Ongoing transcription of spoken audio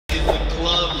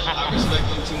club. I respect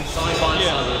them too. Side by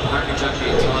side, apparently Jackie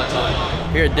the entire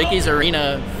time. Here at Dickies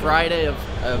Arena, Friday of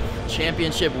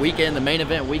championship weekend, the main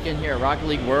event weekend here at Rocket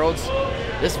League Worlds.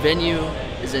 This venue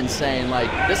is insane.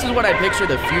 Like, this is what I picture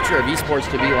the future of esports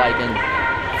to be like in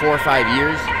 4 or 5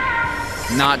 years,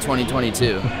 not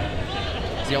 2022.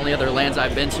 It's the only other lands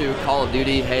I've been to, Call of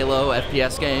Duty, Halo,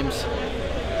 FPS games.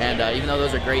 And even though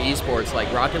those are great esports,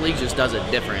 like Rocket League just does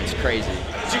it different. It's crazy.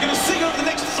 So you're going to see over the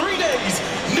next 3 days,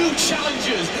 new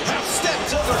challengers have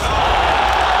stepped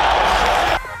up.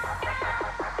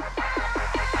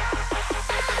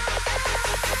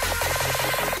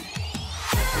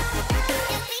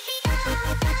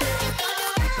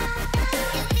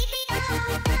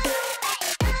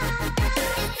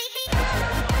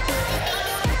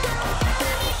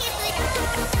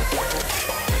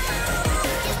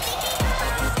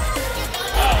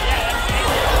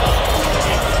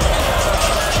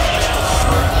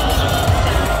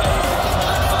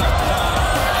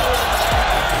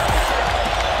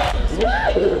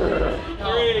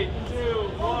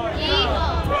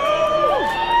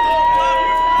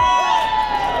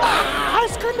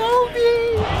 It's Kronovi!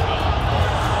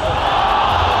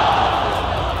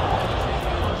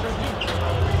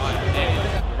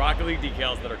 The Rocket League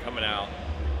decals that are coming out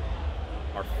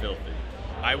are filthy.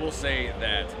 I will say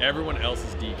that everyone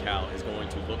else's decal is going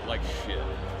to look like shit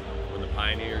when the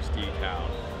Pioneers decal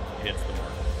hits the market.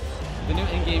 The new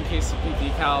in-game KCP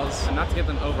decals, not to get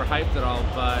them overhyped at all,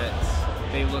 but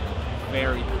they look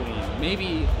very clean.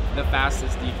 Maybe the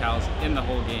fastest decals in the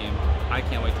whole game. I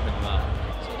can't wait to pick them up.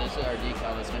 So this is our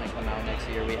decal that's going to come out next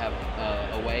year. We have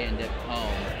away and dip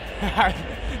home.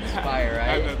 It's fire,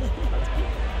 right?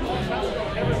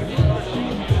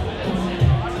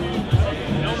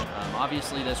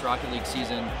 Obviously, this Rocket League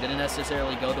season didn't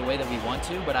necessarily go the way that we want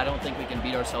to, but I don't think we can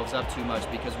beat ourselves up too much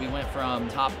because we went from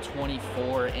top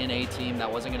 24 in a team that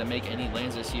wasn't going to make any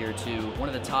lands this year to one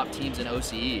of the top teams in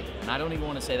OCE. And I don't even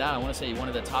want to say that. I want to say one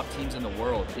of the top teams in the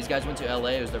world. These guys went to LA.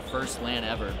 It was their first LAN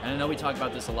ever. And I know we talk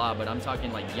about this a lot, but I'm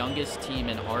talking like youngest team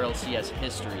in RLCS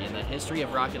history. In the history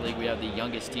of Rocket League, we have the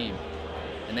youngest team.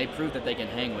 And they proved that they can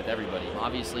hang with everybody.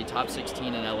 Obviously, top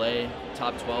 16 in LA,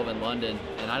 top 12 in London,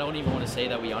 and I don't even want to say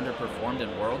that we underperformed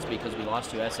in Worlds because we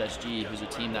lost to SSG, who's a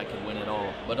team that could win it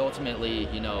all. But ultimately,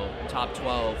 you know, top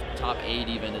 12, top 8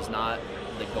 even is not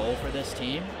the goal for this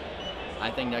team. I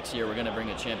think next year we're going to bring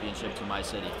a championship to my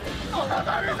city. Oh,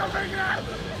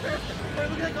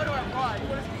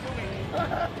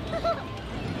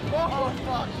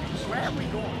 fuck. Where have we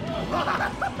gone?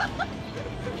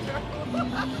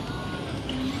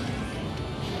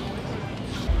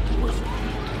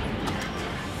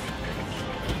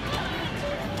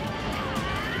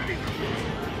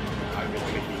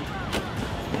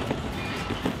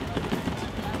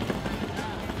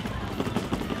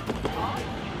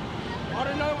 I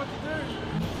don't know what to do.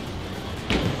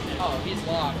 Oh, he's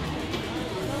locked.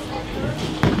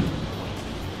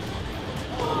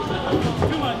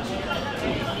 Too much.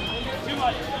 Too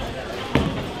much.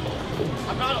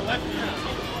 I'm not a lefty.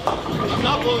 I'm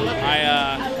not blowing lefty.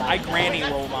 I granny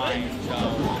roll mine, so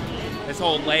this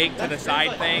whole leg to the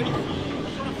side thing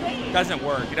doesn't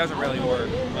work. It doesn't really work.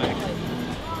 Like,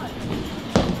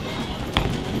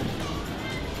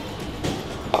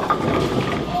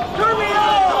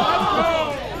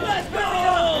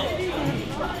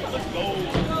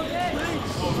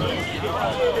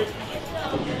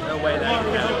 no way that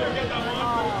can happen.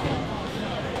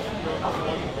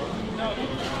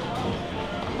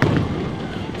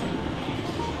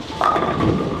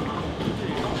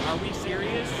 Are we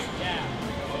serious? Yeah.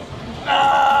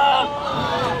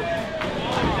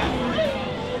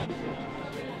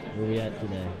 Where we at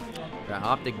today? We're at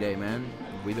Optic Day, man.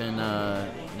 We've been,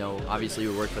 you know, obviously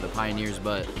we work for the Pioneers,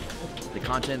 but the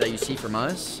content that you see from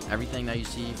us, everything that you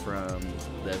see from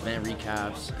the event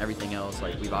recaps, everything else,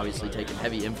 like we've obviously taken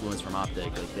heavy influence from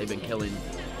Optic. Like they've been killing,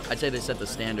 I'd say they set the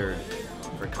standard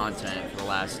for content for the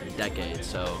last decade.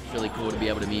 So it's really cool to be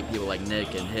able to meet people like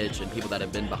Nick and Hitch and people that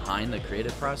have been behind the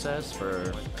creative process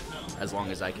for as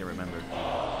long as I can remember.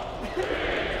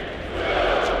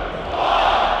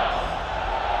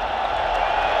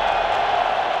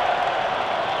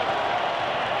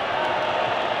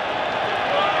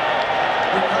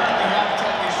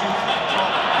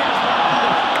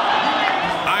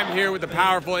 Here with the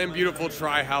powerful and beautiful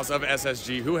Tri-House of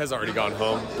SSG, who has already gone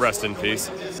home. Rest in peace.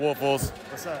 Wolfles,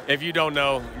 if you don't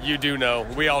know, you do know.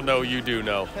 We all know you do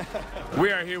know.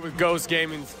 We are here with Ghost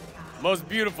Gaming's most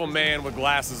beautiful man with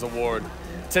glasses award,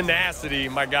 Tenacity,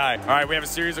 my guy. All right, we have a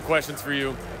series of questions for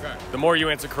you. Okay. The more you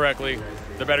answer correctly,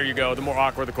 the better you go, the more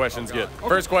awkward the questions get.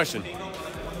 First question,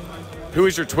 who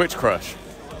is your Twitch crush?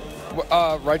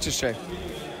 Righteous J.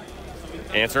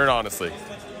 Answer it honestly.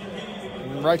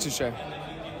 Righteous J.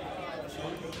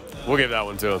 We'll give that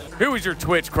one to him. Who is your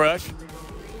Twitch crush?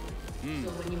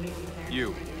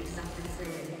 You.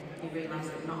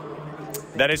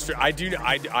 That is true. I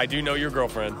do know your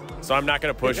girlfriend, so I'm not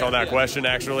going to push on that question.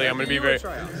 Actually, I'm going to be very.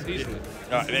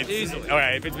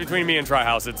 Okay, if it's between me and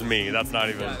Tryhouse, it's me. That's not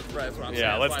even.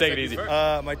 Yeah, let's take it easy.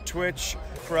 My Twitch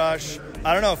crush.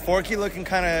 I don't know. Forky looking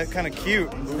kind of cute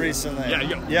recently.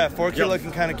 Yeah, Forky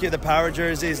looking kind of cute. The power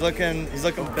jersey. He's looking.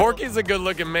 Forky's a good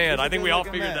looking man. I think we all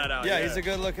figured that out. Yeah, he's a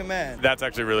good looking man. That's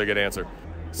actually a really good answer.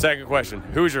 Second question: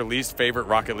 who is your least favorite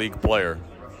Rocket League player?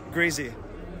 Greasy.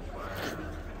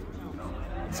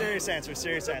 Serious answer.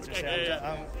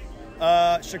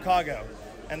 Chicago.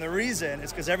 And the reason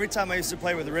is because every time I used to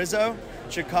play with Rizzo,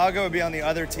 Chicago would be on the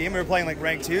other team. We were playing like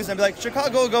ranked 2s, and I'd be like,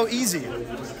 Chicago will go easy.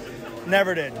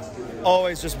 Never did.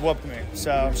 Always just whooped me.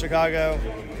 So Chicago,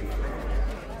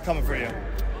 coming for you.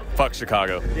 Fuck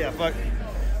Chicago. Yeah, fuck.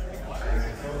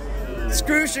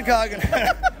 Screw Chicago.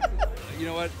 You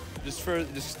know what? Just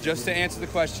to answer the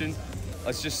question,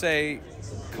 let's just say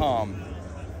calm.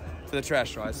 For the trash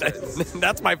straw, I said.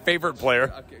 That's my favorite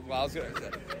player. Okay, well, I was gonna say.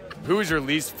 Who is your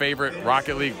least favorite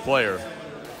Rocket League player?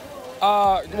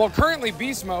 Well, currently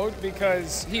Beast Mode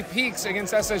because he peaks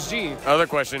against SSG. Other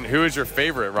question: who is your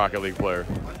favorite Rocket League player?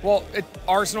 Well,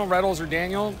 Arsenal, Reddles, or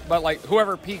Daniel, but like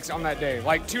whoever peaks on that day.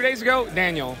 Like 2 days ago,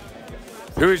 Daniel.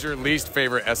 Who is your least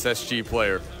favorite SSG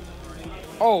player?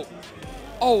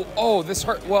 This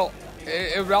hurt. Well,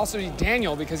 it would also be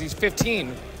Daniel because he's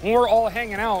 15. When we're all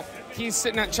hanging out, he's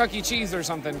sitting at Chuck E. Cheese or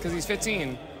something because he's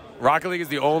 15. Rocket League is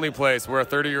the only place where a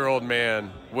 30-year-old man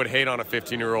would hate on a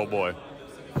 15-year-old boy.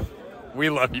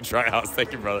 We love you, Tryhouse.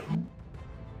 Thank you, brother.